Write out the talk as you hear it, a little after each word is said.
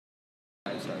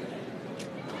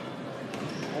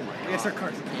Next are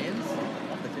Carson Cans.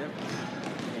 Off the tip.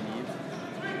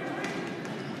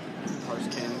 Carson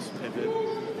Cans, pivot.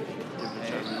 Give it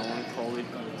to Nolan. Coley.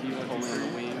 Coley on the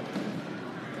wing.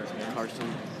 Carson.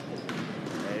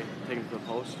 Okay. Take him to the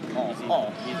post. Easy.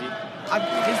 Easy.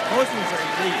 His post moves are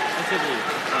elite. That's elite.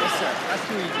 Yes, sir. That's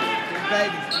too easy. His bag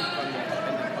is too funny.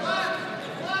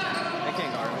 They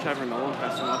can't guard him. Trevor Nolan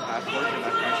pressing up half court with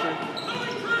that pressure.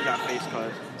 He got face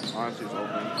cut. Honestly, was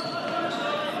open.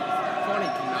 20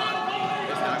 cannot.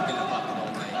 It's not going to bucket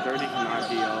all night. 30 cannot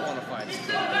be up. Bona fides.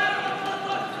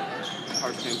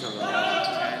 Carson to the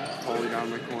 10. Coley down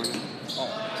the corner. Oh.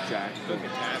 Jack. Good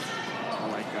catch. I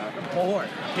like that. 4.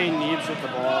 Kane Neves with the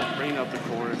ball, bringing up the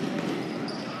court.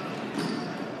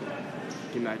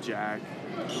 Give him that jack.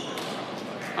 There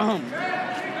you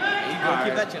go,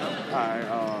 keep that chin up. Alright,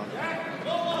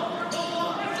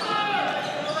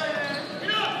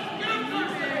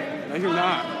 no, you're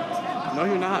not. No,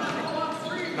 you're not.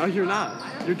 No, you're not.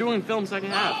 You're doing film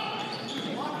second half.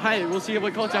 Hi, we'll see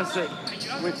what coach has to say.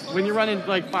 When you're running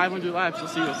like 500 laps, you'll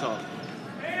see what's up.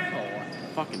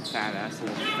 Fucking fat ass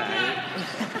little faggot.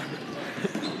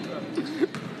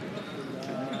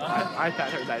 I thought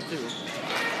heard that too.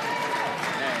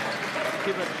 Yeah.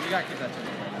 Keep it, you gotta keep that chin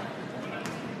up right now.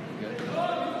 Good.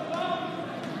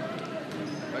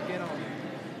 But get on.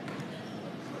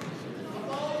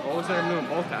 What was there doing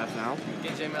both halves now?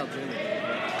 Get J-Mail Jr.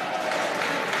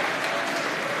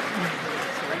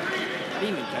 I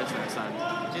didn't even catch that sign.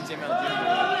 Get J-Mail Jr.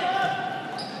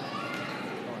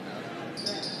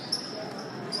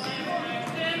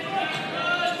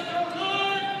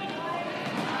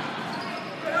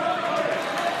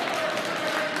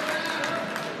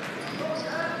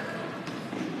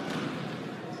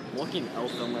 Looking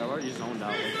elf film, I've already zoned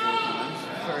out like 4 times.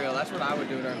 For real, that's what I would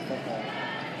do during football.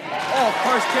 Oh,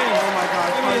 Carson King! Oh my god,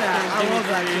 give me that. I give love me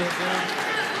that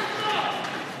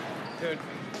dude.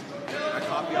 I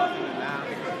copy off of that.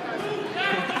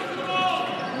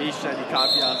 Me said he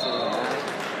copy off of the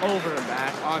back. Over and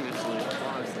back, honestly.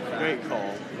 Great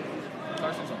call.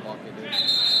 Carson's a bucket, dude.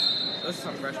 Those are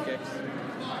some fresh kicks.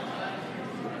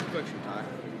 Quick shoe tie.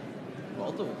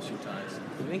 Multiple shoe ties.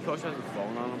 Do you think Coach has a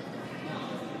phone on him?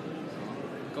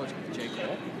 Coach J.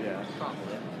 Cole? Yeah.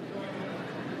 Probably.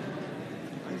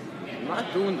 I'm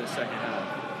not doing the second half.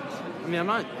 I mean, I'm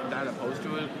not that opposed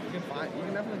to it. You can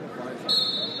definitely find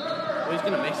something. Well, he's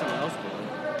gonna make someone else do it.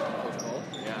 Coach Cole?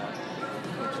 Yeah.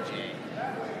 Coach J.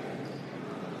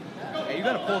 Hey, you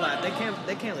gotta pull that. They can't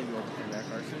leave you open there,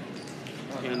 Carson.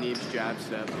 He needs jab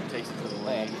step, takes it to the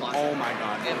lane. Oh, Oh my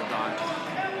god, what a dot.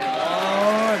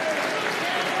 Lord.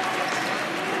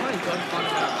 Pretty good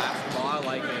fundamental basketball. I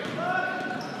like it.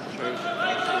 I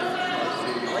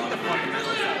like the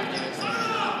fundamentals that we get.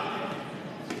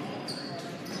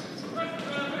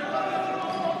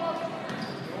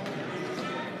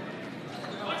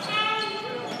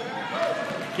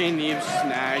 Kane Neves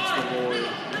snags the board.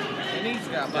 Neves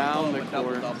got down the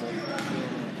double. court.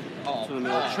 Oh, to the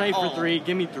middle. Trey for 3.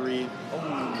 Give me 3. Oh,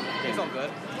 it's all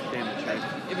good. Damn it, Trey.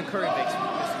 Even Curry misses every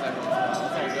once in a while. It's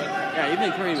all good. Yeah,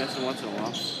 even Curry misses once in a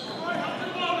while.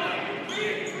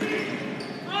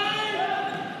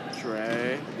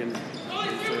 Trey. Again.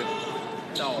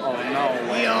 No. Oh, no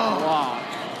way. Yo. Block.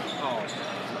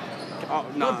 Oh,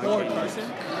 no. Good board, Carson.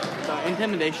 The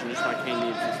intimidation just by Kane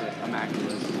Neves is like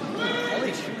immaculate. All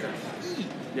these shooters.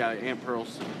 Yeah, Ant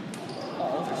Pearls. Oh,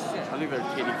 those are sick. I think they're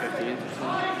KD 15s or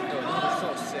something. Dude, those are so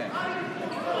sick.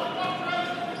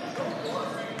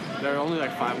 They're only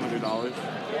like $500.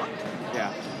 What?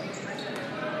 Yeah.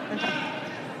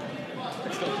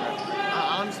 They're still good.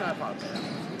 Honestly, I'd probably play that.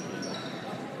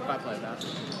 If I played that.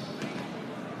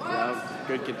 Yeah,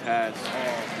 good contest. Oh,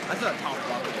 that's a top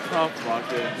bucket. Tough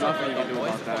bucket. Nothing you can do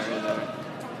about that right there.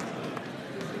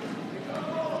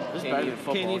 This is better than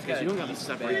football because you don't got to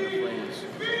separate the plays.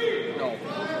 No.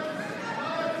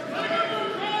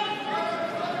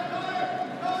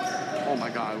 Oh my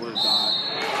god, what a dot.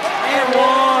 And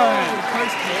one!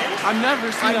 First hand? I've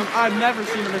never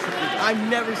seen him miss a free throw. I've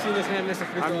never seen this man miss a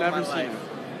free throw I've never in my seen life. him.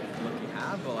 Look, you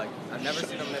have, but like, I've never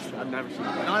seen him miss one. I've never seen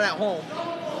him. Not at home.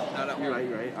 Not at home. You're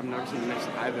right. I've never seen him miss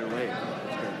either way.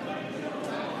 That's good.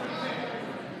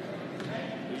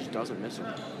 He just doesn't miss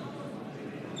him.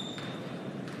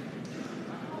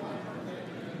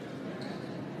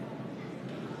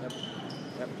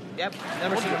 Yep.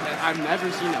 Never seen him miss. I've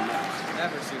never seen him miss.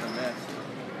 Never seen him miss.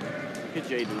 Look at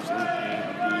Jay Deuce in the paint.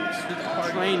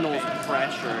 He's train those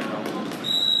pressure in them.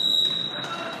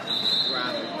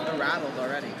 Rattled. They're rattled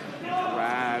already.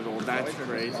 Rattled. That's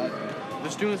crazy. The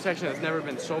student section has never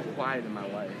been so quiet in my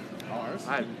life. Ours?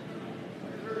 I've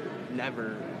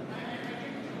never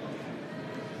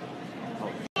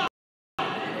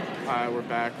Alright, we're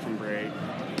back from break.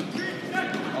 Oh. 30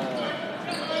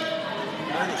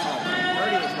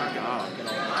 was not gonna knock it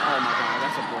over. Oh my god,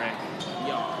 that's a brick.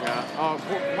 Yeah. Oh,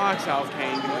 box out,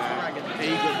 Kane. Do that.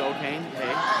 Hey, good go, Kane.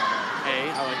 Hey,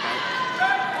 I like that.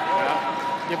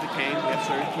 Yeah. Give to Kane. Yes,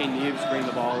 sir. Kane needs to bring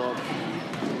the ball up.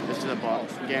 This is a ball.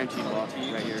 Guaranteed ball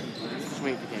right here.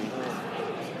 Swing to Kane.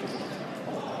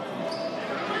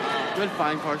 Good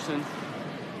find, Carson.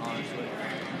 Honestly.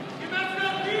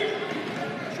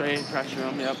 Trey, pressure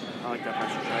him. Yep. I like that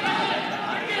pressure, Trey.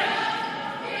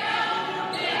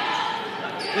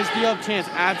 This D-up chance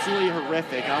absolutely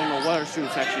horrific. I don't know what our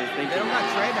student section is thinking. They don't got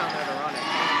Trey down there to run it.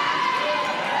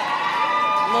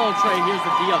 Little Trey, here's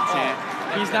the D-up chant.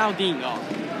 He's now D'ing up.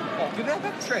 Oh, give that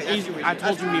back to Trey. I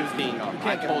told you he was D'ing up.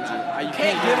 I told you. You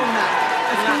can't give him that.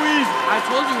 That's too easy. I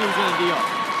told you he was going to D-up.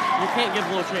 You can't give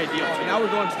little Trey a D-up chant. Now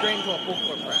we're going straight into a full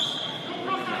court press.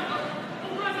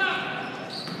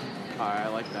 Alright,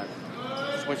 I like that.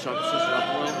 Switch it up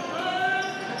a little.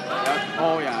 Yep.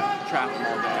 Oh yeah, trap him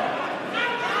all day.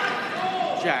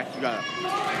 Jack, you got it.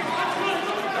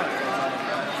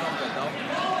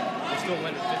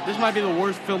 This might be the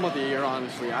worst film of the year,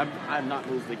 honestly. I've not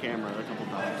moved the camera a couple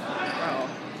times. Wow.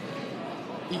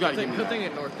 You got to Good thing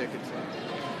at North Dickinson.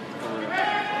 They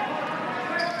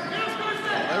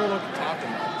were looking talking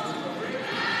about.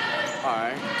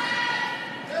 Alright.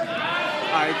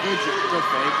 Alright, good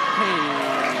fake. Kane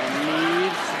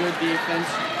needs good defense.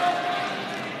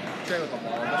 Trey with the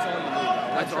ball.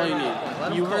 That's all you need. That's all you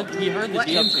need. He heard the Let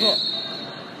D-up him chant.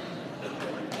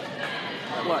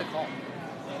 What?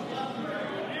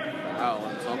 Oh,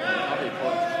 and something. Probably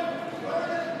push.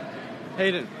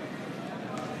 Hayden.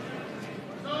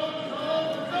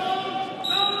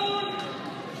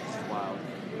 Wow.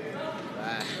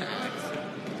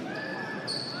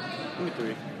 Give me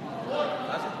 3.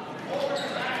 That's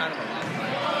kind of a lot.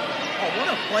 Oh, what a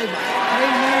play by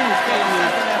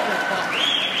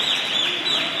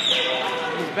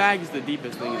His bag is the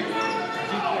deepest thing in the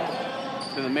world.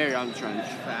 Than the Marion Trench.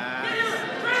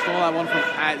 Stole that one from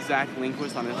 @Zach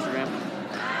Lindquist on Instagram.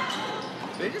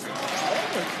 They just.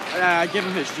 I give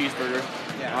him his cheeseburger.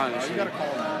 Yeah, honestly. you gotta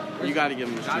call that. You gotta give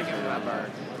him his Gotta give him cheeseburger. that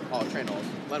bird. Oh, Trey Knowles.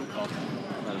 Let him call.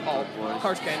 Oh, boy.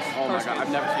 Carskins. Oh my god, I've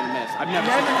never seen him miss. I've never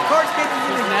seen him miss. Carskins is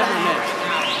He's never missed.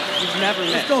 He's never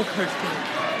missed. Let's go,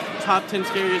 Carskins. Top 10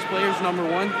 scariest players,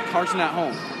 #1, Carson at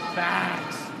home.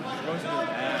 Facts. Goes him.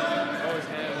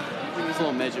 He's a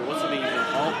little midget. What's the thing he's doing?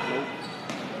 Oh, nope.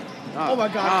 Oh my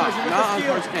god, Carson with not the on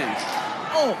steal. Carskins.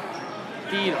 Oh.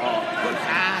 Feed off. Good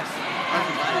pass.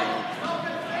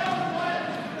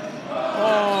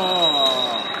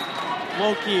 Oh.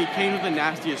 Low-key came with the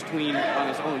nastiest tween on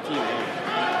his own teammate.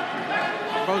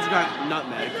 Bro's got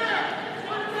nutmeg.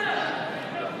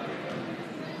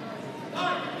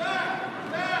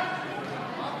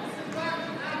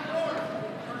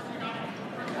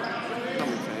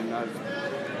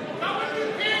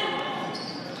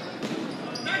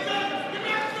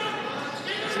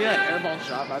 See that airball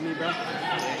shot by me, bro?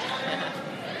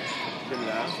 Give me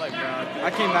that. Like, bro.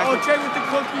 I came back. Oh, Trey with the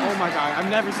cookies. Oh my god, I've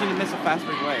never seen him miss a fast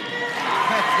break leg.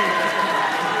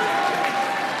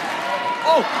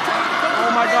 Oh!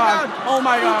 Oh my god. Oh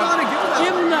my god.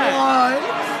 Give him that. What?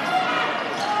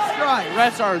 Strike.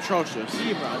 Refs are atrocious.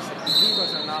 Zebras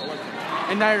are not looking.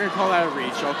 And now you're gonna call that a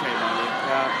reach. Okay, buddy.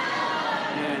 Yeah.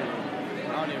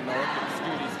 I don't even know what the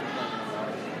students do.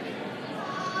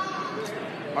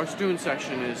 Our student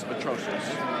section is atrocious.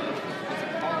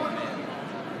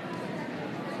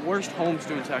 Worst home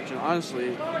student section.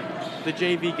 Honestly, the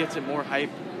JV gets it more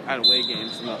hype at away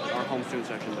games than our home student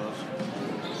section does.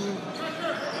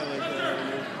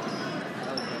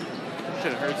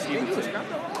 Should have heard Stevenson.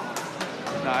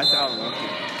 Nah, it's out of rookie.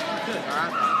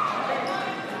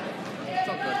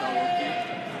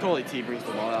 Totally T brings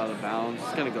the ball out of bounds.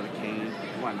 It's gonna go to Kane.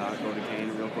 Why not go to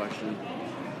Kane? Real question.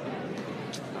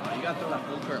 You gotta throw that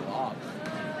full court lob.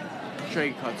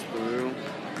 Trey cuts through.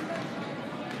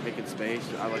 Making space.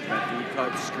 I like that deep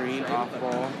cut, screen, off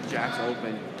ball. Jack's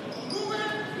open.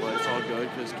 But it's all good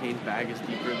because Kane's bag is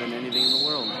deeper than anything in the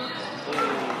world. I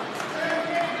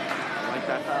like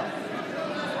that foul. I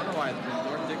wonder why the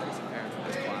North Dickinson parents are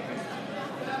just clapping.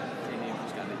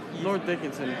 North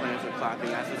Dickinson plans are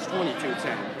clapping as it's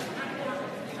 22-10.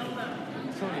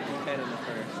 22-10 in the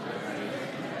first.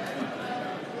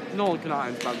 Nolan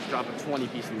Connaughton's about to drop a 20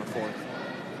 piece in the fourth.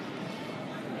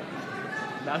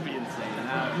 That'd be insane.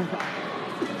 Yeah.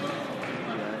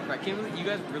 I can't believe you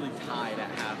guys really tied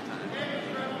at halftime.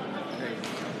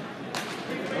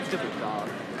 Let's get the dog.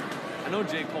 I know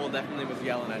J. Cole definitely was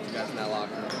yelling at you guys in that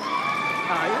locker room. You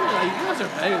guys are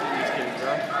better than these kids,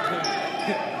 bro.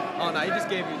 Oh no, he just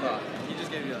gave you the. You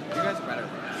guys are better.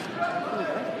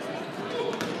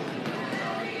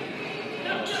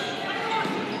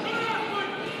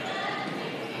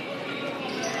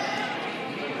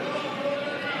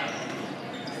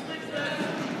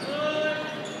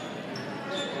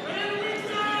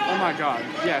 Oh my god.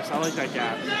 Yes, I like that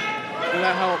gap. Did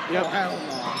that help? Yep. Oh, hell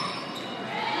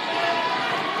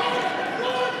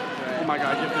Oh my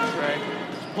god, give this Trey.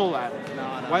 Pull that. no.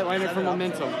 White liner Set for it up.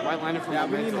 momentum. White liner for Yeah,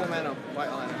 we momentum. need momentum.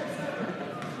 White liner.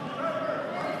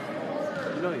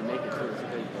 You know you make it too. It's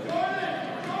great.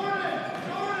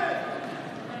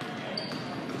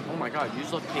 Oh my god, you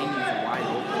just look Payne wide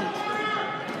open.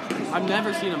 I've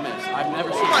never seen a miss. I've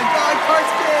never seen Oh my it. god,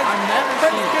 Carson! I've never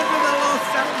seen it. Carson with a little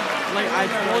sound. Like, I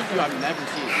told you I've never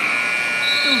seen it.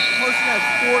 Dude, Carson has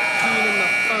 14 in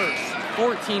the first.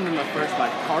 14 in the first by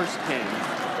Karsten.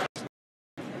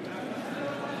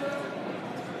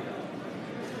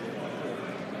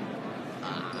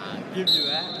 Give you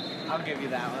that. I'll give you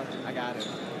that one. I got it.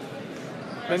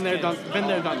 Been there, done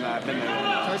that.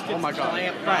 Oh my god.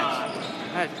 Crash.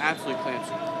 That's absolutely clamps.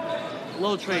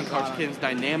 Low train Karsten's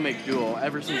dynamic duo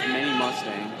ever since many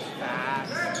Mustangs.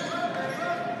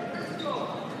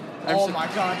 Oh my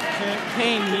god.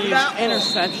 Payne needs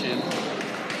interception.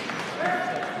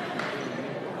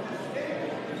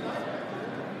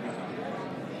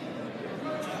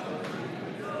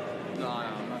 No,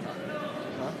 I'm not.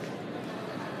 Huh?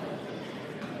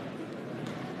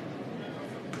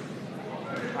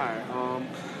 Alright,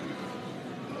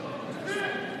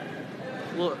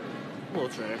 little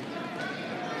Trey.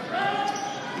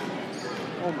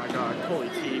 Oh my god, holy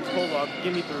T, pull up,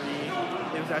 give me 3.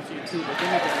 It was actually 2, but give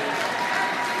me 3.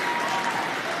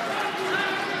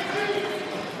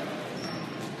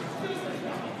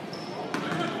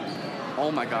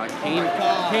 Oh my god, Kane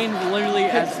literally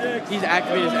he's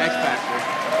activated his X Factor.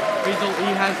 He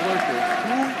has lurker.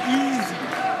 Too easy.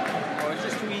 Oh, it's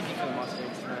just too easy for the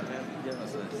Mustangs tonight, man. Give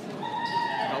us this.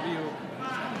 W.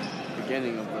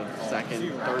 Beginning of the second,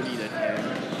 30 to 10.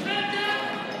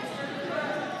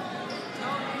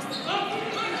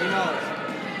 He knows.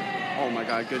 Oh my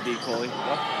god, good D, Coley. He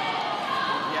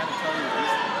had to tell you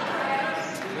this.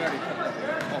 We already put that.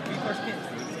 Oh, beat Carskins.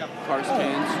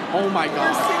 Karskins. Oh my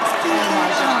god. 16. Oh my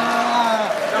god.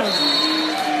 That was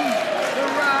easy. The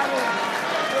rattle.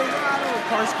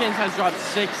 Karskins has dropped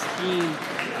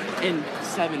 16 in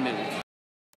 7 minutes.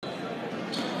 You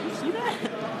see that?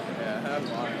 Yeah, that's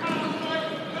fine.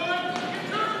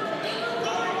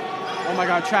 Oh my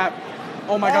god, trap.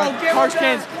 Oh my god. get him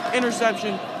Karskins,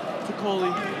 interception to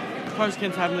Coley.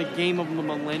 Karskins having the game of the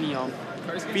millennium.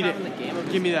 Beat it.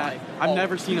 Give me that. I've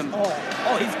never seen him. He wants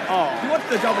the Oh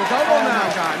double-double now.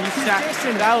 my god, he's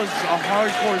dishing. That was a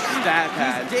hardcore stat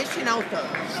pad. He's dishing out the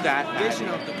Stat pad. dishing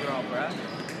out the girl, bruh.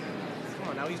 Come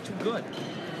on, now he's too good.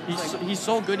 He's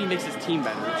so good he makes his team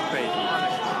better. It's crazy.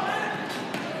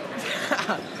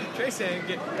 Trey saying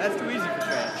that's too easy for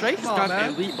Trey. Trey's Come on, got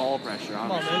man. elite ball pressure.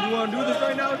 Come on, Honestly. man. You want to do this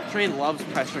right now? Trey loves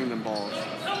pressuring them balls.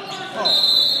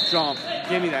 Oh, Jump.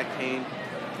 Give me that, Kane.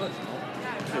 good.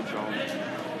 Good jump.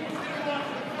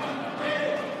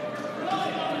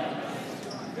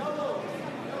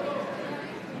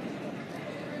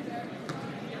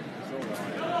 So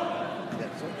long.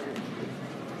 That's so true.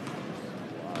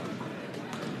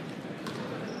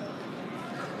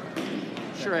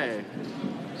 Trey.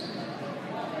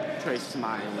 Trey's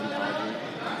smiling, probably.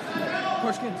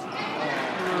 Carskins.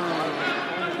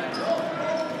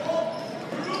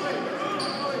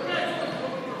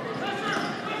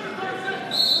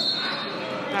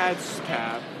 That's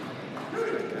cap.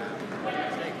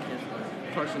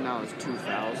 Carson now has 2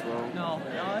 fouls, though. No,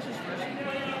 that's his first.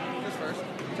 His first.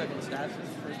 Checking the stats. His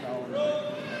first foul.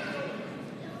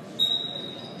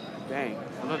 Dang. I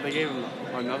thought they gave him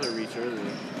another reach earlier.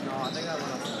 No, I think I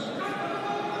went up.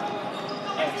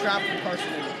 Oh, trap from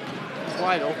Carson. He's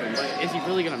wide open, but is he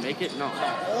really going to make it? No.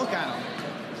 Oh, look at him.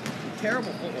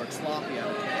 Terrible footwork, sloppy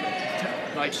out.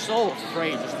 Like, so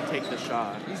afraid just to take the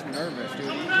shot. He's nervous,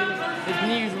 dude. His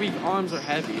knees weak, arms are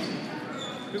heavy.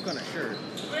 Who's gonna shirt?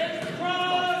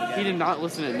 He did not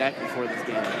listen to Neck before this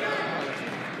game. That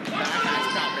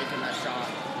guy's not making that shot.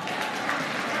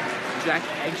 Jack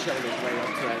eggshelled his way up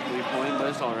to that 3-point, but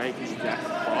it's alright because Jack's a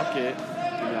bucket. Give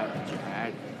me that,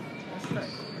 Jack.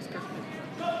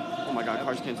 Oh my god,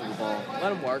 Carson with the ball.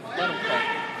 Let him work. Let him cook.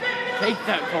 Take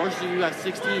that, Carson. You got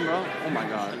 16, bro. Oh my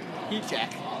god. Heat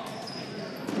check.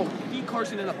 Beat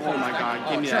Carson in the post. Oh my god,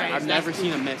 give me that. I've never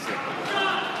seen him miss it.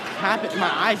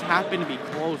 My eyes happen to be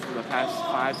closed for the past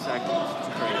 5 seconds. It's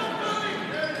crazy.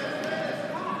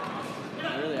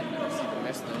 Really, I've never seen him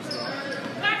miss those, though.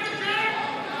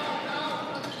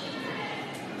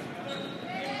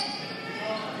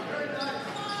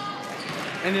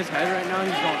 In his head right now,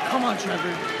 he's going, come on,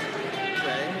 Trevor.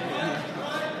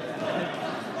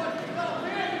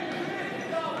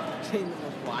 Saying the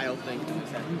most wild things in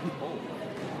his head. Oh,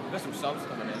 there's some subs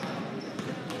coming in.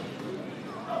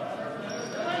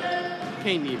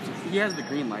 Kane Neves, he has the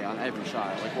green light on every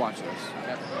shot. Like, watch this.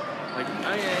 Yep. Like,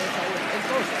 Oh yeah, it's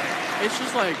close. it's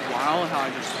just like wow how I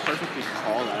just perfectly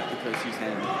call that because he's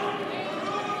him.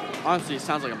 Honestly, it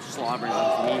sounds like I'm slobbering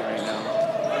on his meat right now.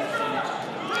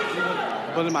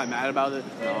 But am I mad about it?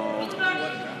 No.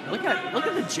 Look at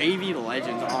the JV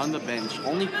legends on the bench.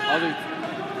 Only two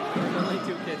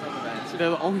kids on the bench. They're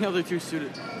the only other two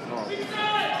students. Oh.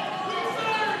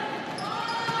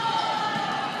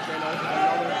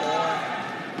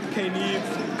 Okay,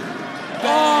 Neves.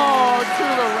 Oh, to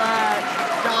the rack.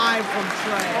 Dive from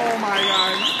Trey. Oh my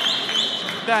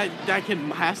god. That kid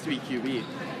has to be QB.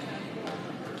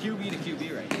 QB to QB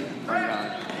right here. Oh my god.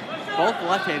 Both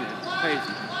left-handed.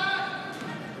 Crazy.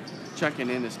 Checking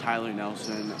in is Tyler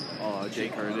Nelson, Jay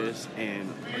Curtis, and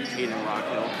Aiden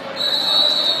Rockhill.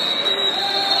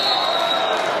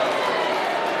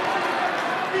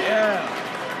 Yeah.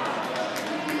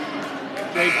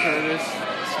 Jay Curtis,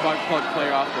 spark plug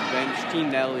player off the bench. T.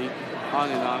 Nelly on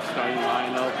and off starting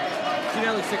lineup. T.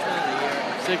 Nelly 6 man of the year.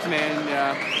 6 man,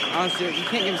 yeah. Honestly, you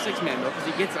can't give him 6 man though because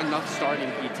he gets enough starting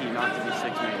PT not to be 6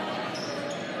 man.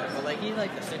 But like he's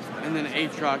like the 6th man. And then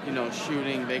A-Truck,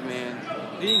 shooting, big man.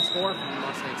 Leading scorer from the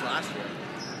Mustangs last year.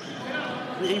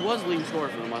 He was leading scorer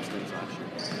for the Mustangs last year.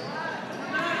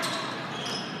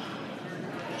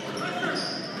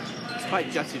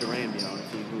 Despite Jesse Duran being on the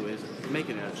team, who is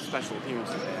making a special appearance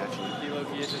today, actually.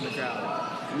 He is in the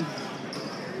crowd.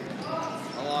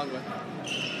 Along with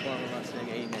former Mustang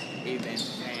Abe Van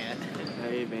Zandt.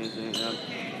 Abe Van Zandt, yep.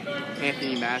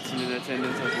 Anthony Matson in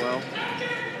attendance as well.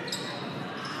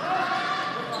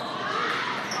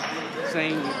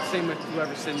 Same with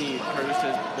whoever Sydney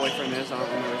Curtis's boyfriend is. I don't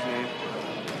remember his name.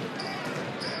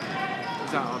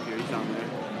 He's not up here. He's down there.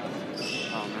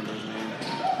 I don't remember his name.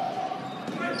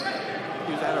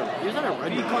 He was at a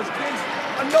Red Bull.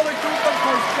 Another two from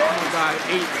Carson. Oh my god,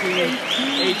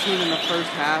 18 in the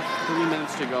first half. 3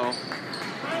 minutes to go.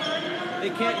 They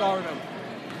can't guard him.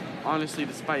 Honestly,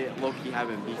 despite Loki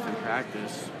having beef in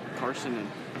practice, Carson and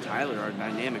Tyler are a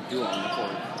dynamic duo on the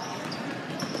court.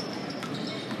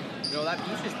 That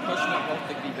beef is pushing them both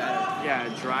to be better. Yeah,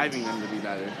 driving them to be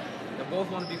better. They both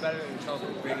want to be better than each other,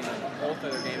 bringing both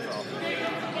of their games off.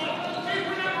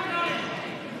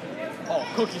 Oh,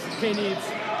 cookies and K Needs.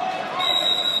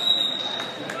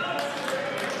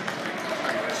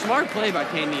 Smart play by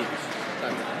K Needs.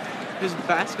 His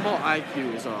basketball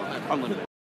IQ is unlimited.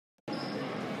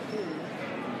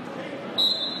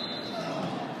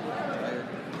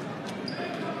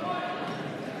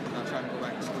 Not trying to go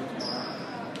back to school tomorrow.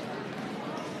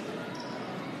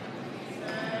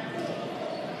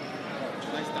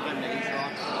 Nice dime to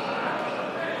A-Truck.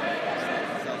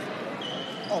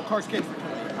 Oh, Carson Kids for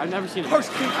 20. I've never seen it.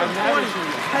 Carson Kids for 20.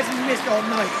 Hasn't missed all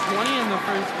night. 20 in the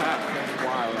first half. That's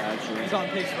wild, actually. He's on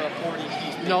pace for a 40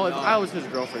 piece. No, if I was his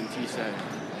girlfriend, he said,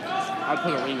 I'd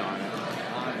put a ring on it.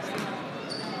 Honestly.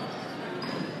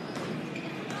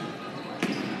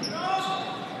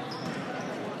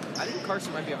 I think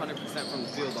Carson might be 100% from the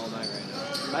field all night right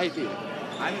now. Might be.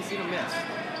 I haven't seen him miss.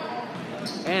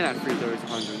 And at free throws,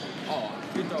 100. Oh,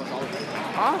 free throws all over.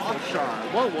 Awful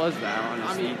shot. What was that,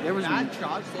 honestly? I mean, there was bad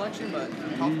shot selection, but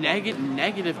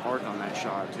negative arc on that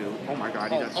shot, too. Oh my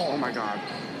god, he does. Oh my god.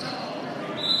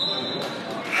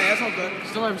 Hey, that's all good.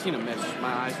 Still haven't seen him miss.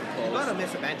 My eyes were He's closed. gonna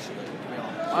miss eventually, to be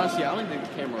honest. Honestly, I don't think the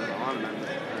camera was on him.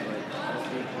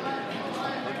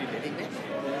 Did he miss?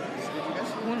 Did you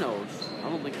guys? Who knows? I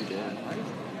don't think he did.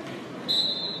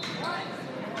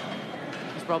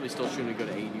 He's probably still shooting a good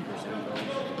 80%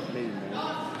 though. Maybe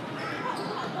more.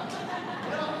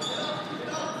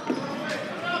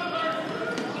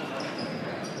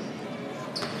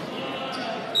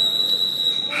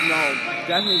 No,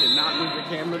 definitely did not move the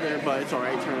camera there, but it's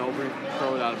alright. Turn over,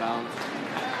 throw it out of bounds.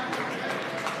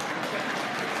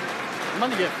 I'm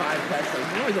gonna get 5 texts. Like,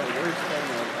 you're the worst thing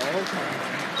of all time.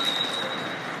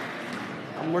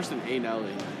 I'm worse than A.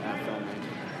 Nelly at filming.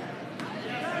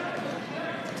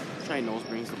 Trey Knowles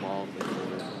brings the ball.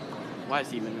 Why is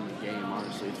he even in the game,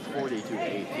 honestly? It's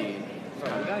 42-18.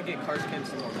 Bro, we gotta get Carson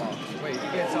some more balls. Wait, you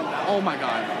get something out? Oh my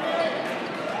god.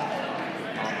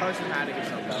 Carson had to get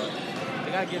something out.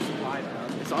 They gotta get some live now.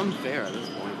 It's unfair at this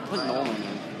point. Put Nolan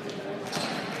in.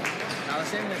 Now the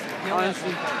same as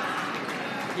Honestly.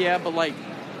 Yeah, but like,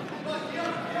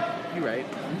 you're right.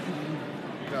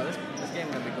 Bro, this game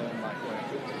gonna be going by quick.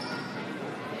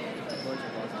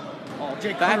 Oh, Oh,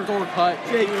 Jake Backdoor cut.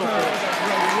 Jake Beautiful. Curtis.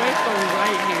 With the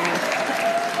right hand.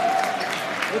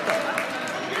 With the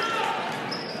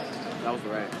That was the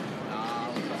right.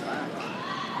 with the left.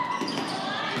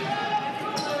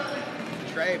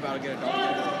 Trey about to get a double. Oh,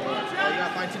 you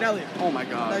gotta find Tinelli. Oh my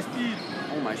god. Nice speed.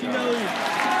 Oh my god. Tinelli.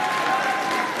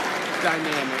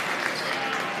 Dynamic.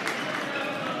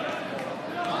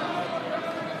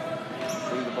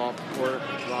 Bring the ball up the court.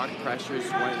 Rock pressures.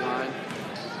 White line.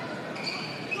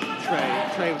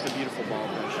 Trey with a beautiful ball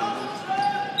pressure.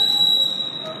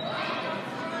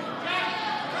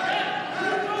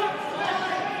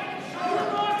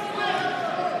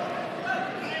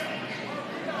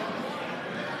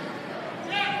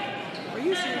 Are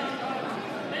you serious?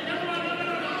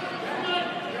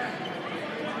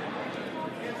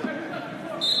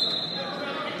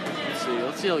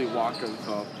 Let's see how we walk over the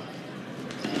cup.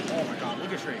 Oh my god,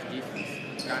 look at Trey's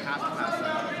defense. Got half the pass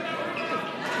out.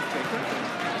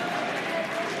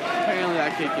 Apparently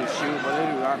that kid can shoot, but it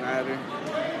do not matter.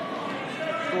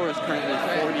 Score is currently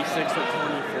 46-24.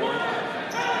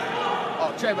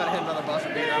 Oh, Trey about to hit another buzzer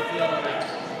beater. I'm feeling it.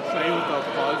 Trey with the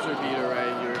buzzer beater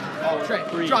right here. Oh, Trey,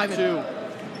 3, driving. 2. Give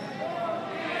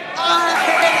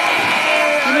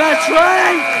me that,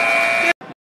 Trey!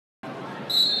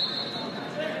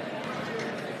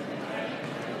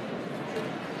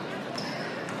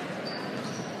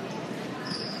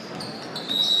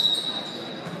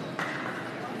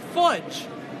 Fudge!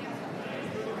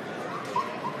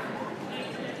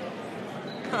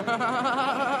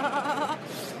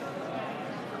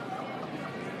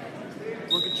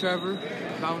 Look at Trevor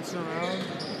bouncing around.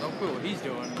 No clue what he's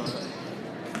doing, but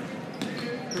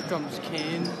here comes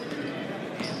Kane.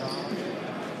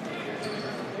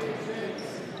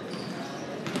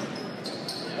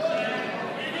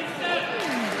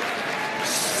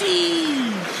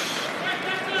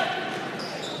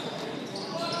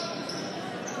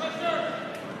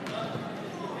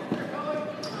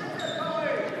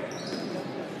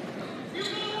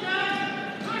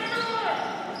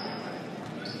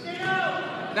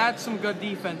 That's some good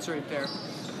defense right there.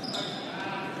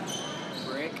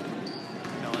 Brick.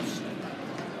 No, it's...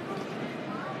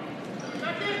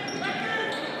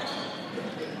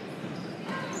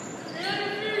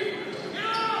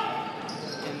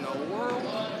 In the world?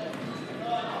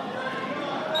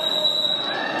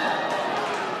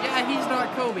 Yeah, he's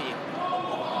not Kobe.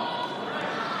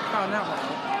 Found that one out.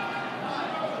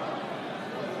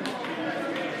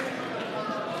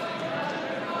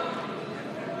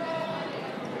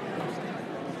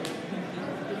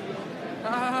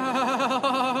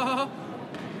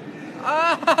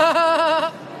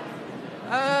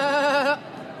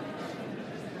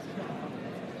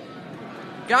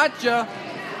 Gotcha.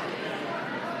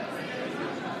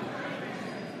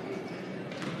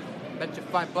 Bet you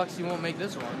 $5 you won't make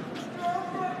this one.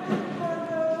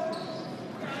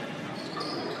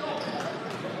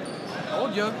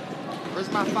 Told you. Where's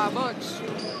my $5?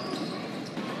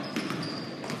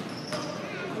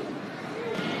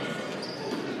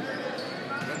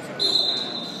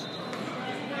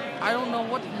 I don't know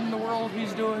what in the world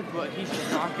he's doing, but he should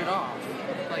knock it off.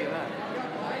 I'll tell you that.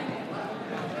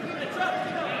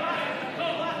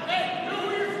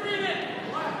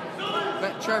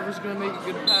 Bet Trevor's gonna make a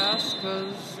good pass,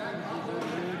 because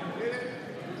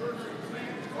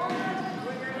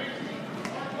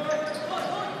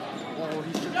oh,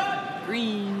 he should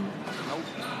green. Nope.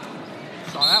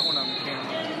 Saw that one on the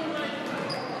camera.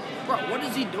 Bro, what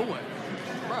is he doing?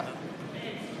 Bro.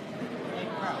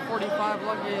 45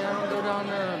 lucky, I don't go down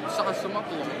there and sauce him up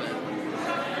a little bit.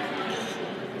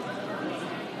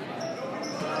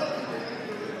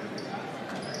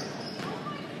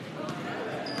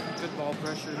 Good ball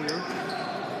pressure here.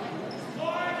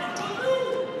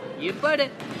 You put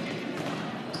it.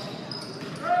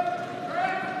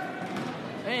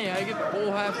 Hey, I get the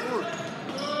whole half court.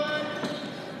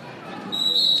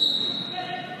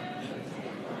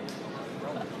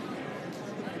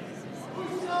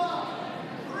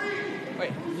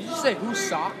 Wait, did you say who's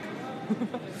sock?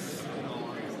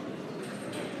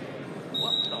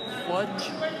 What the fudge?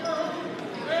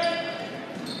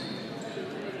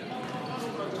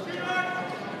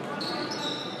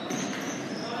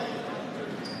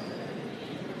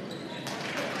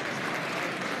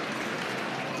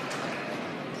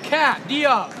 Cat, D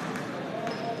up.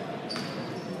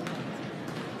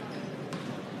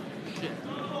 Shit.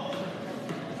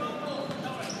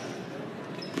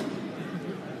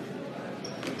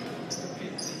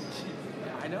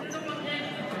 I know.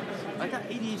 I got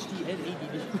ADHD and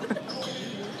ADD.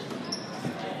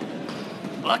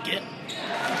 Bucket.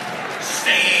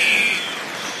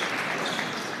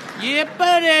 Yeah,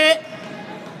 buddy.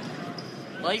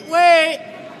 Lightweight.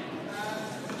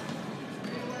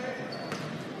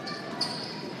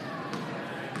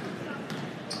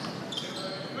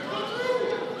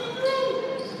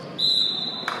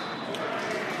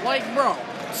 Like, bro.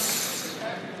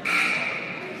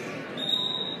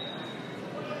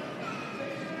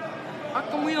 How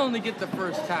come we only get the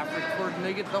first half recorded and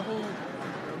they get the whole...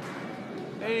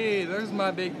 Hey, there's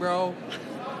my big bro.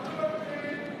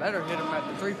 Better hit him at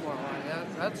the 3-point line.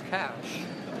 That's cash.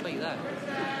 I'll tell you that.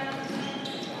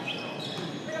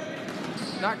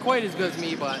 Not quite as good as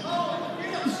me, but...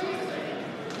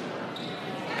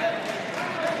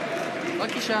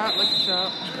 Lucky shot, lucky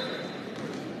shot.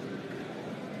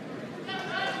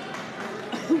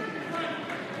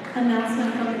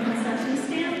 Announcement from the concession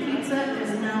stand, pizza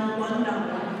is now $1.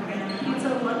 Again, pizza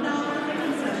 $1 at the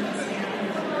concession stand.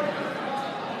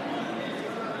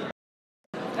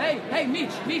 Hey,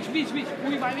 Meech.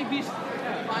 Will you buy me a piece?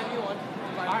 Yeah, buy me one.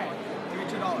 Alright. Give me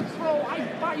 $2. Bro, I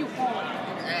bought you all.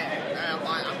 Hey,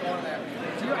 I'm going there.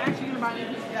 So you're actually gonna buy me a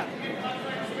piece? Yeah.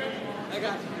 I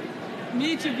got you.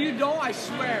 Meech, if you don't, I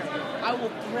swear, I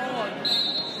will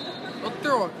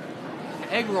throw an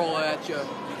egg roll at you.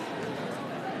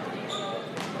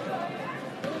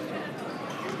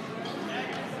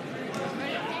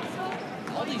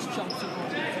 All these chunks are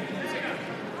going.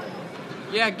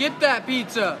 Yeah, get that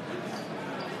pizza.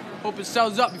 Hope it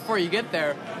sells up before you get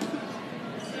there.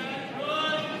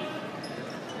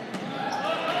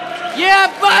 Yeah,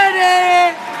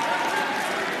 buddy!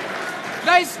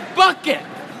 Nice bucket.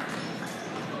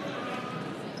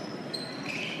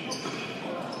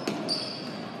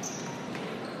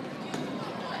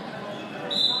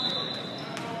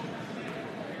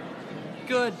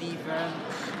 Good defense.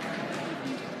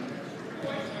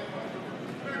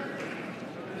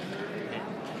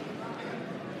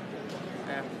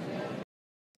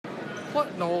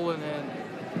 Put Nolan in.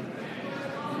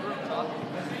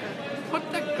 Put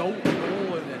the goat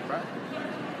Nolan in, bro.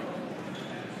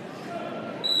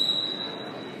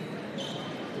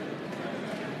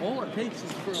 All it takes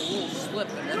is for a little slip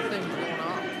and that thing's going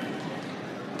off.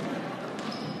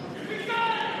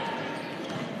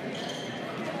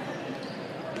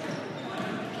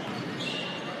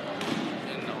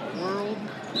 In the world.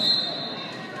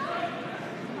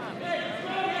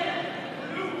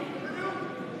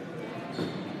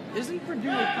 Isn't Purdue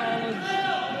a college?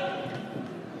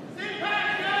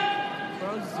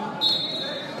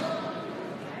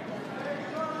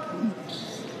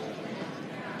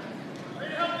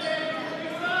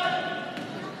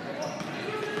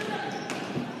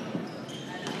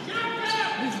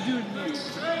 This dude knows.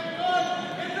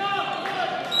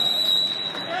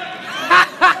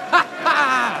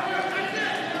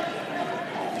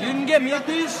 You didn't get me a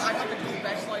piece? I got the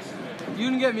best slice. You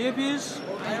didn't get me a piece?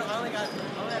 I only got $2.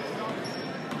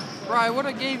 Bro, I would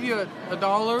have gave you a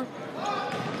dollar.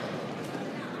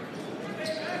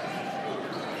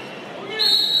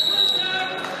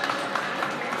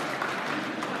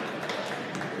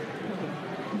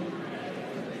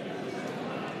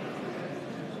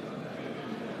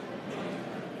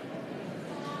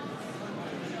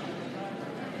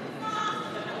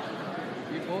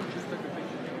 You both just took a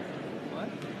picture. What?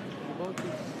 You both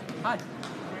just... Hi.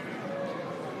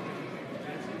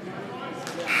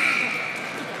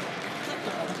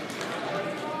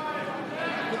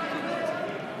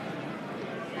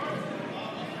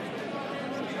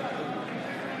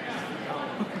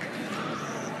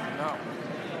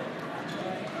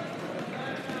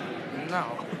 No.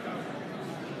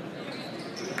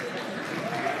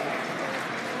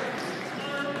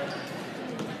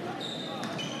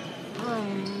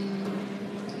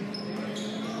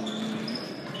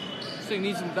 This thing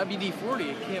needs some WD-40.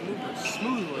 It can't move it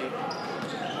smoothly.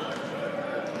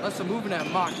 Unless I'm moving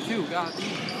at Mach 2. God.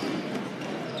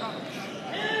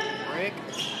 Break.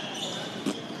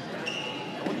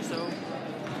 Told you so.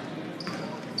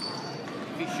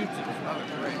 If he shoots it, it's not a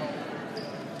break.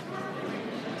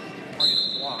 Target's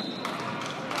blocked.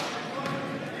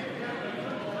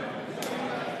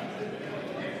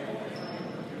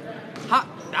 Ha!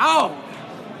 No!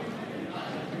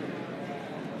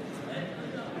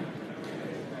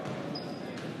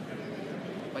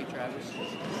 Play Travis.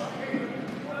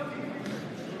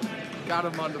 Got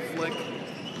him on the flick.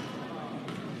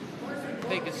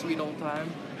 Take a sweet old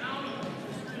time.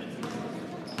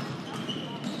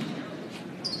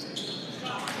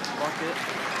 Bucket.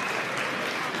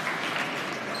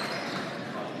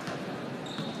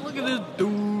 Look at this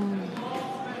dude.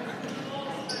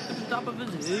 At the top of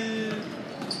his head.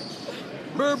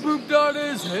 Bird pooped on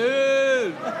his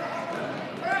head.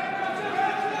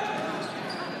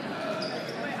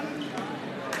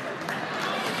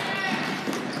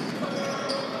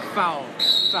 Foul.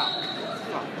 Foul.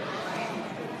 Foul.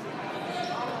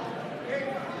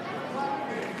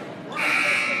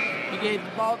 He gave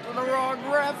the ball to the wrong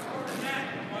ref.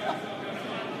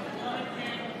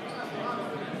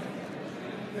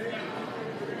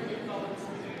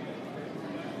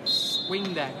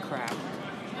 Swing that crap.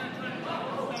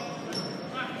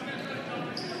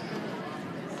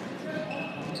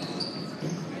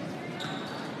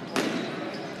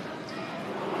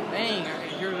 Dang, I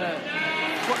can hear that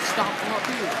foot stomping up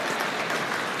here.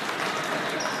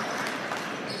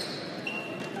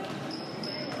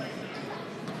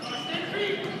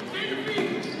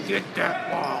 Get that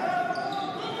ball.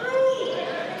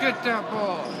 Get that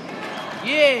ball.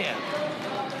 Yeah.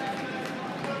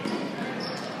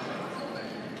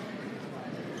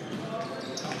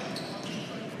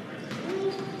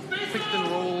 Picked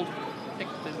and rolled.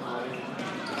 Picked and rolled.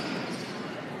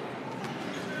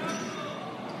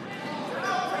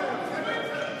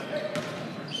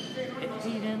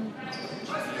 Hayden.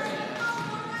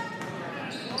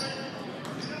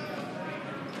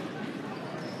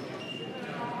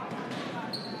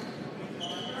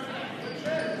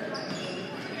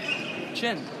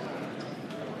 Chin.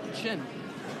 Chin.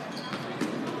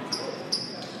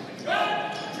 I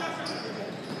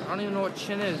don't even know what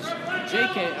chin is.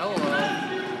 JK, LOL.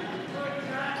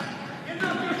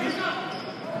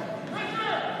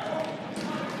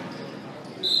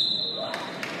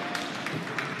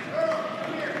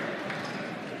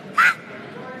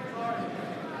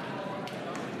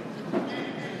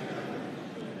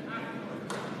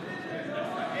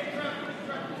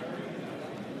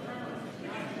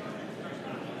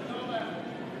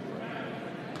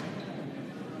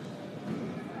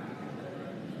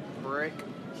 Brick.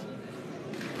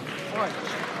 What?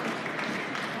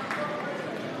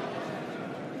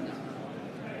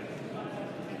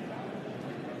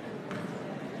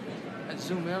 I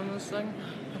zoom in on this thing.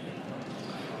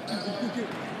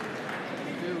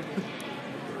 Dude.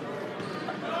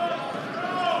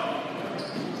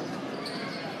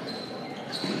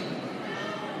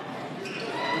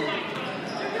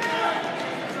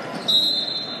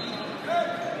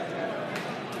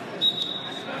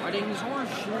 Wedding's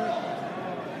horseshit.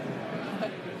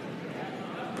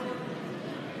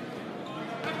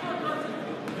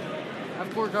 Half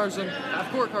court, Carson.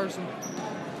 Half court, Carson.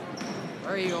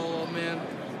 There you go, old man.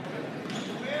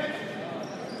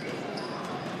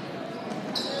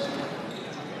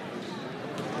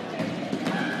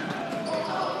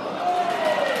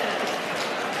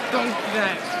 Dunk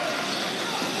that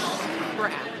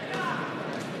crap.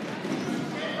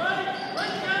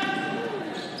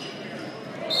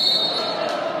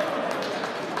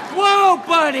 Whoa,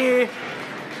 buddy!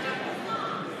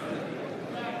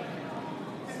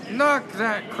 Knock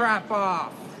that crap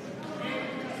off.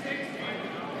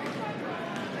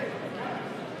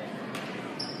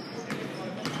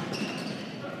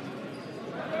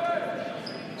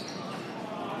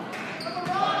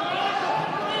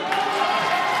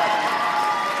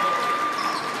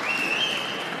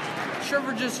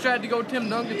 Trevor just tried to go Tim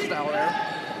Duncan style there.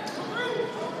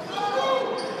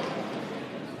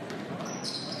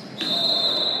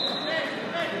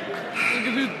 Look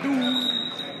at this dude.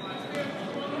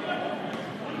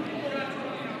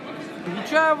 You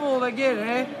traveled again,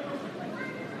 eh?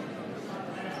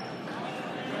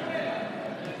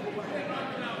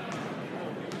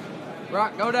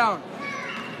 Rock, go down.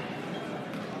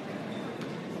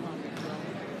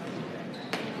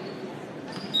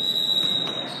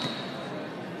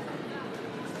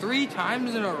 Three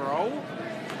times in a row?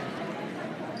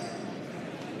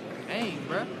 Dang,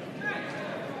 bruh.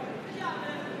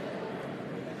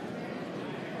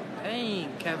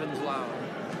 Dang, Kevin's loud.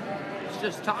 He's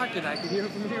just talking, I can hear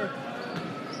it from here.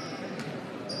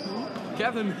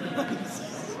 Kevin.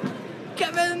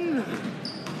 Kevin!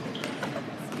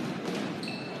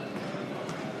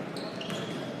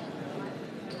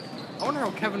 I wonder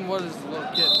how Kevin was as a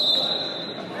little kid.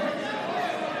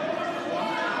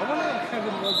 I wonder how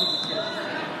Kevin was as a kid.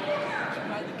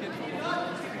 Not the kid from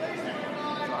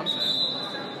That's what I'm saying.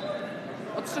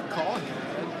 What's the call here?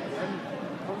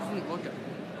 I wasn't looking.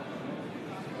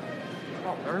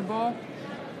 Oh, third ball?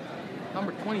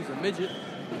 Number 20 is a midget.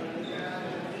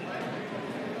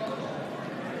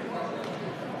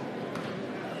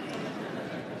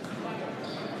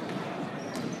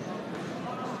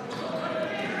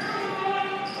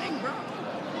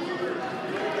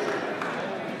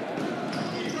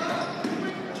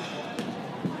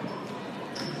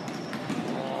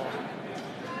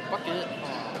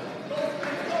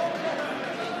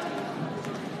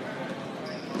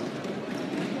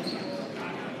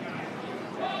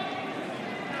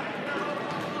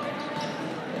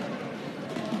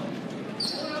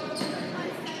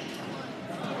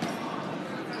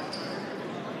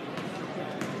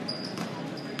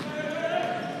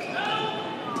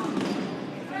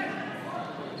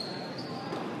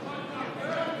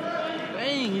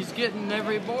 He's getting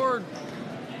every board.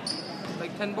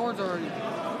 Like 10 boards already.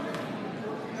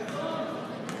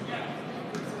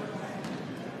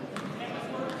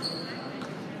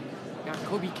 Got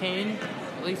Kobe Kane.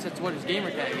 At least that's what his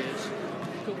gamer tag is.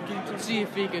 Let's see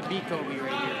if he could beat Kobe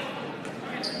right here.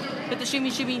 Hit the shimmy,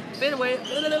 shimmy. Fade away.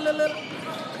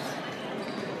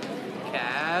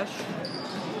 Cash.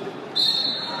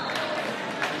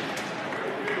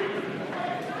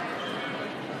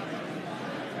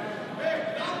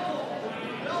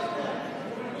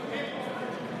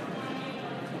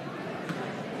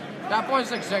 Got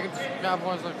 0.6 seconds. Got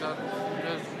 0.6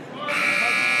 seconds.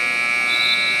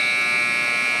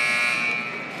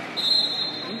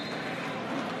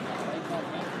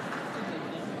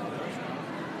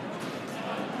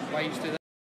 Why you do that?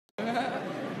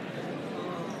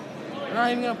 You're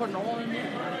not even gonna put Nolan in there?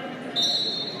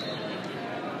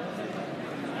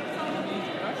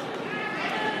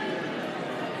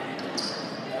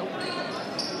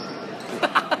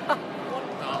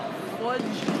 What the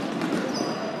fudge?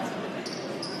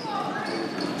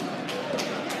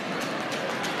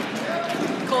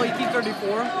 Call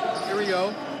T34. Here we go.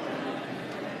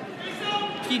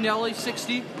 Nelly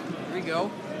 60. Here we go.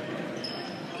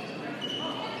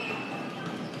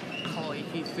 Call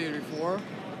T34.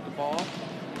 The ball.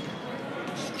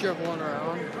 Just dribbling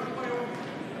around.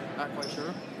 Not quite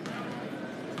sure.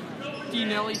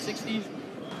 Nelly 60.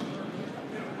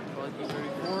 Call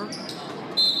T34.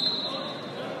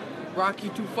 Rocky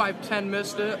 2510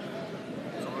 missed it.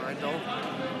 It's alright though.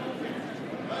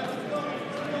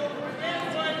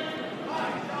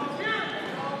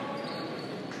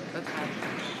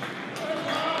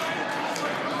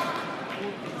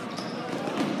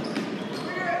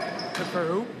 For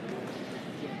who?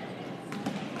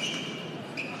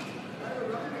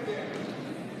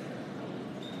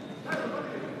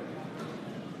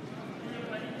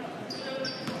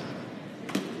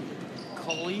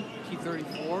 Coley,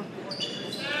 T34.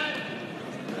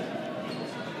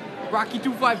 Rocky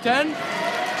 2510.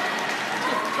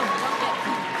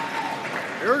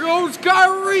 Here goes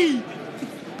Kyrie.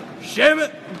 Shame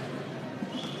it.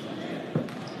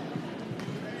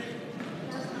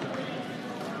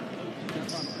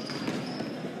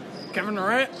 Kevin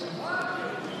Durant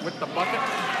with the bucket.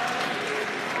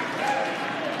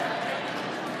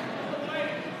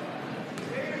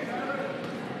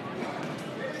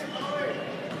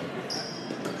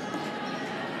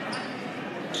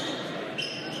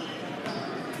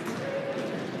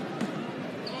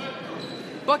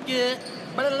 Bucket.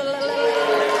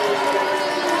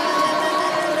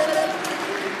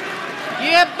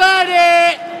 Yeah,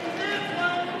 buddy.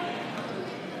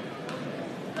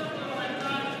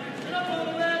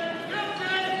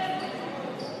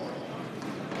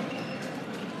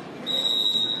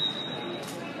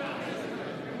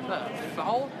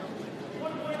 Foul?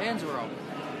 Hands were up.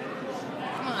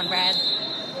 Come on, Brad.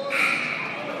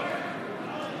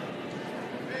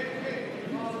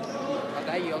 Got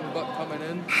that young buck coming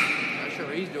in. Not sure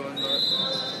what he's doing, but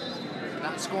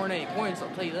not scoring any points, I'll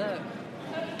tell you that.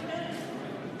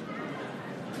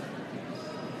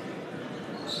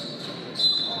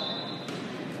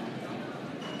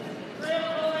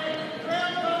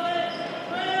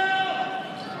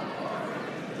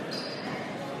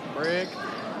 Break.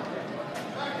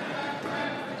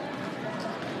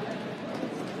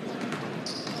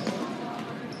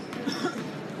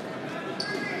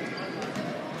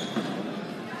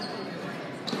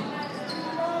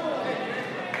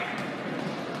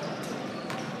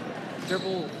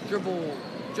 Dribble, dribble,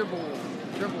 dribble,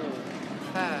 dribble,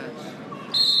 pass,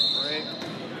 break,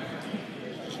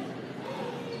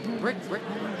 brick, brick.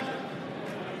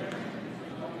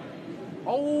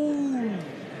 Oh!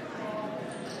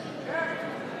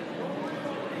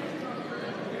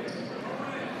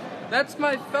 That's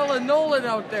my fella Nolan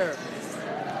out there.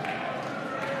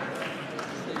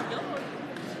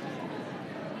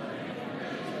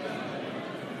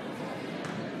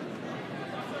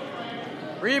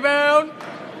 Rebound.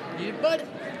 Yeah, bud.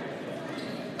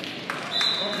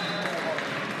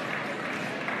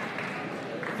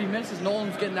 If he misses,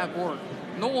 Nolan's getting that board.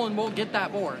 Nolan won't get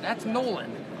that board. That's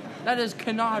Nolan. That is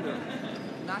Canada.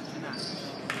 Not Canada.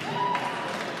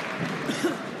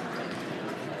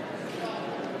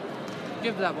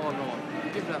 Give that ball, Nolan.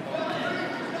 Give that ball.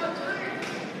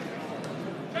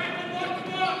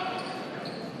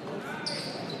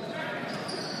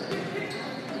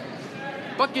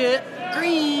 Bucket.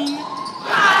 Green.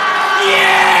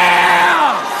 Yeah!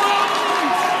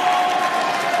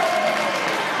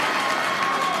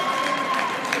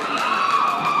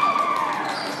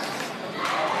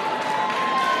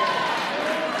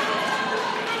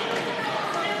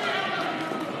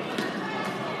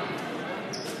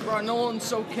 why Nolan's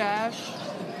so cash.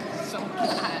 So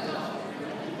bad.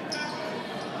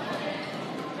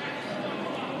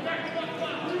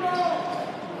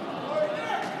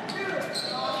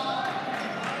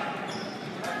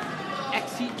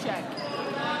 XC check.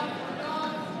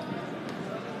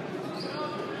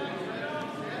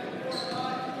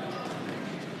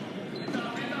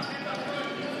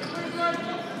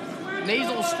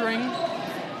 Nasal string.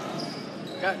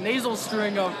 Got nasal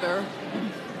string out there.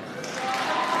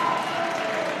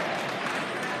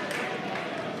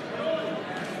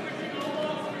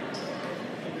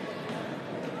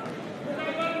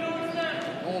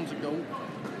 Nolan's a goat.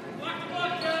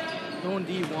 Going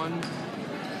D1.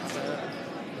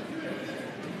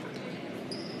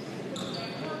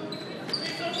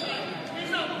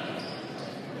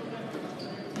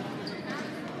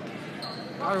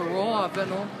 Gotta roll off it,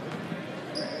 no?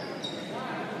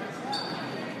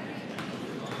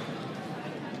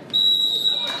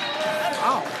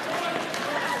 Ow.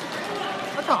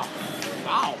 What the?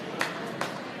 Ow.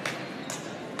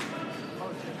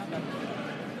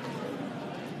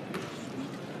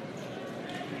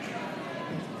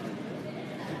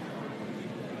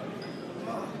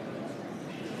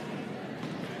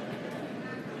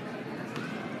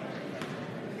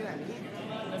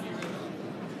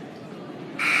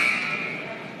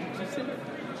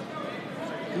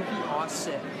 Goofy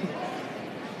offset.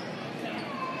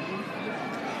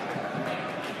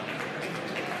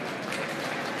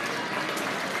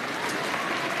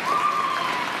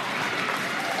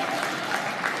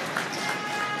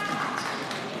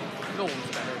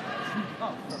 Nolan's better.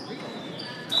 Oh, for real?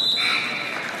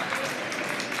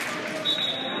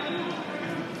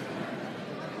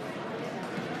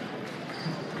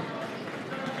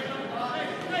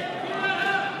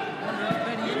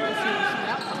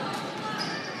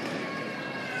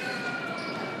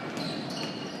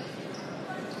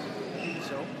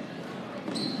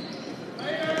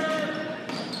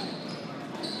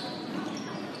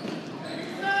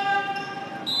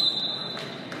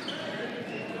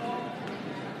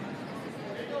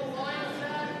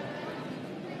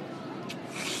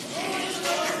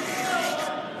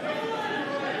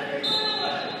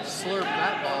 Slurp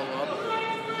that ball up.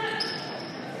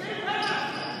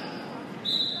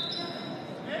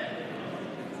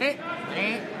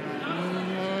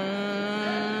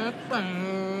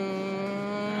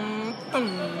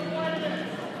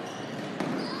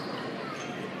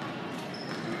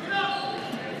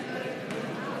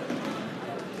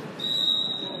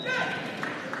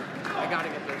 I gotta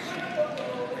get this.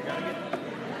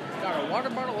 Got a water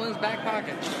bottle in his back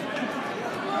pocket.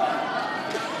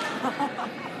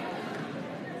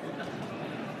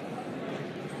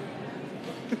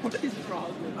 What is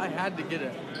wrong with I had to get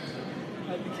it.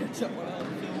 I had to catch that one on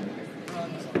film.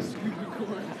 On screen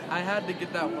record. I had to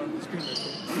get that one on the screen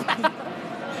record.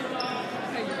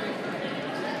 Hey, you're right.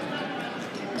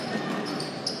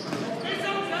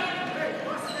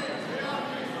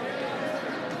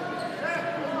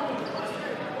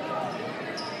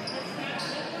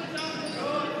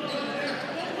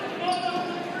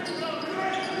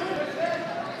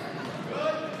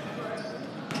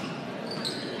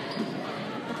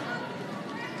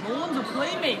 Nolan's a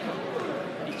playmaker.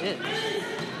 He is.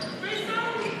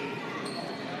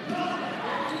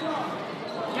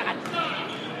 God.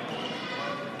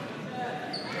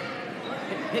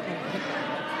 Hit me.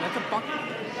 That's a bucket.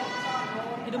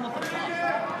 Hit him with a buck.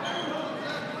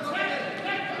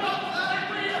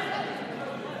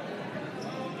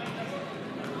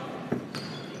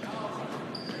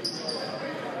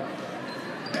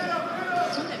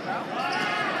 Shoot it, bro.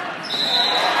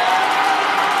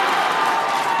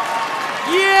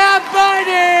 Yeah,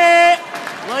 buddy!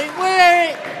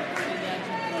 Lightweight!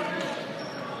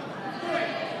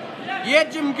 Yeah,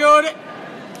 Jim Cody.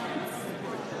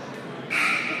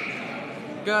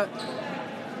 Got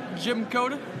Jim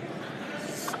Cody.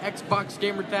 Xbox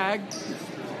gamer tag.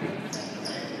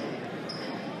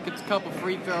 Gets a couple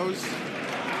free throws.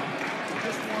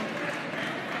 Just one.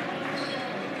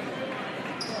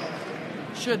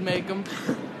 Should make them.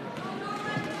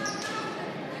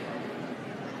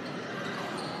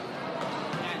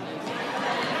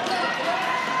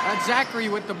 Zachary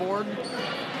with the board.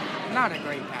 Not a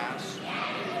great pass.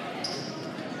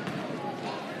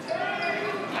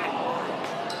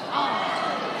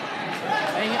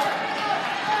 Dang it.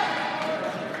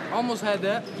 Almost had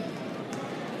that.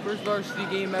 First varsity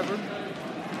game ever.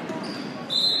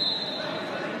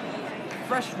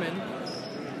 Freshman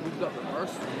moved up to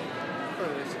varsity for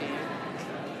this game.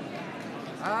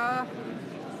 I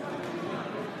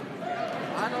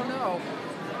don't know.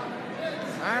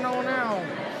 I don't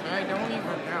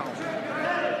even know.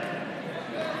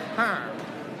 Huh.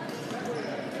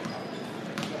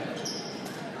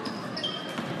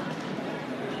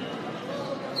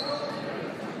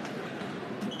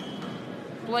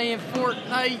 Playing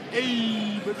Fortnite,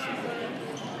 hey, but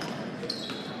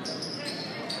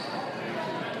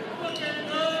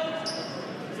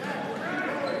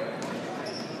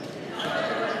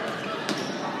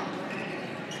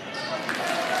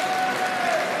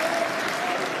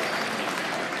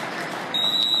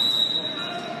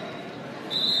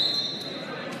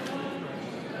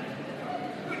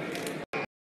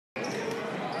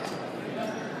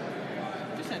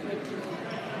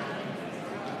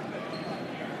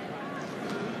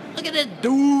look at that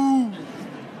dude!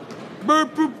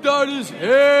 Bird pooped out his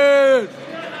head!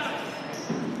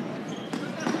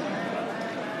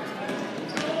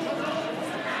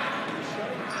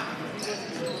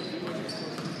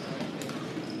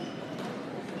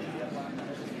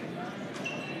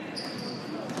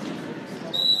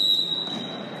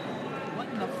 What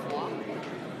in the fuck?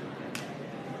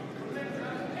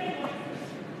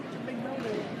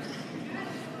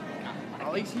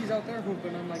 At least he's out there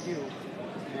hooping, unlike you.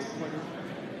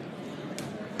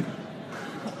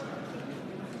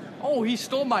 Oh, he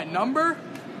stole my number?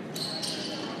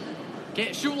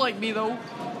 Can't shoot like me though.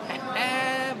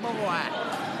 Boy.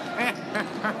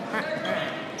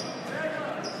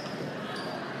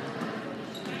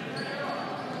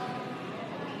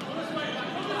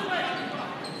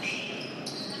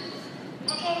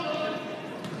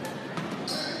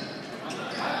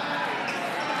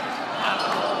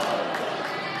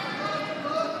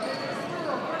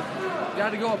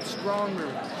 Gotta go up stronger.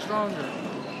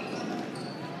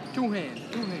 Two hands.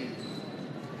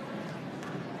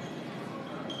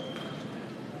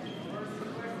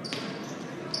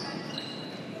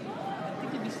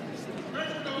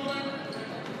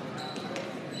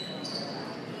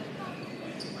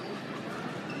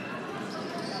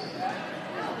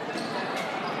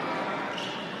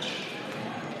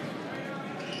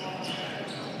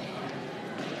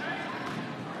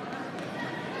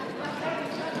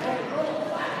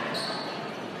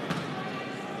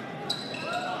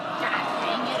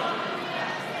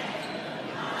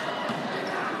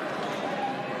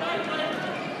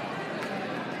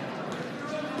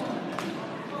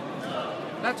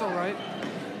 That's alright.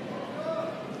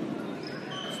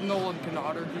 It's Nolan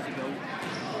Canotter, he's a goat.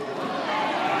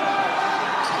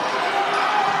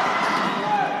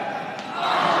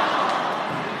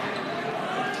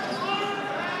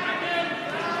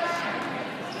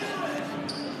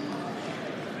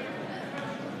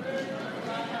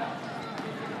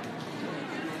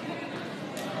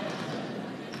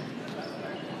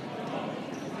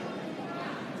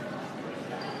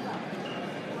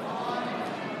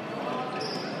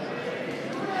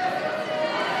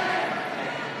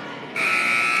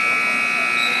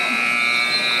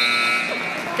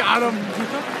 Got him.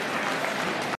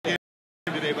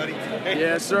 Today, buddy. Hey.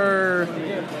 Yes, sir.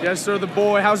 Yes, sir. The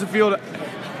boy. How's it feel?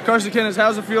 Carson Kenneth,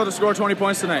 how's it feel to score 20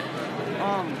 points tonight?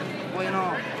 Well, you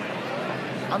know,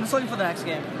 I'm just looking for the next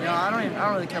game. You know, I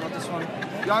don't really care about this one.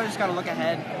 Y'all just gotta look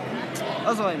ahead. That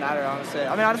doesn't really matter, honestly.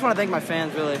 I mean, I just want to thank my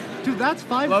fans, really. Dude, that's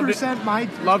 5%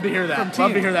 Love to hear that. from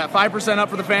Love to hear that. 5% up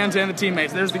for the fans and the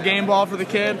teammates. There's the game ball for the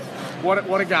kid.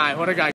 What a guy. What a guy.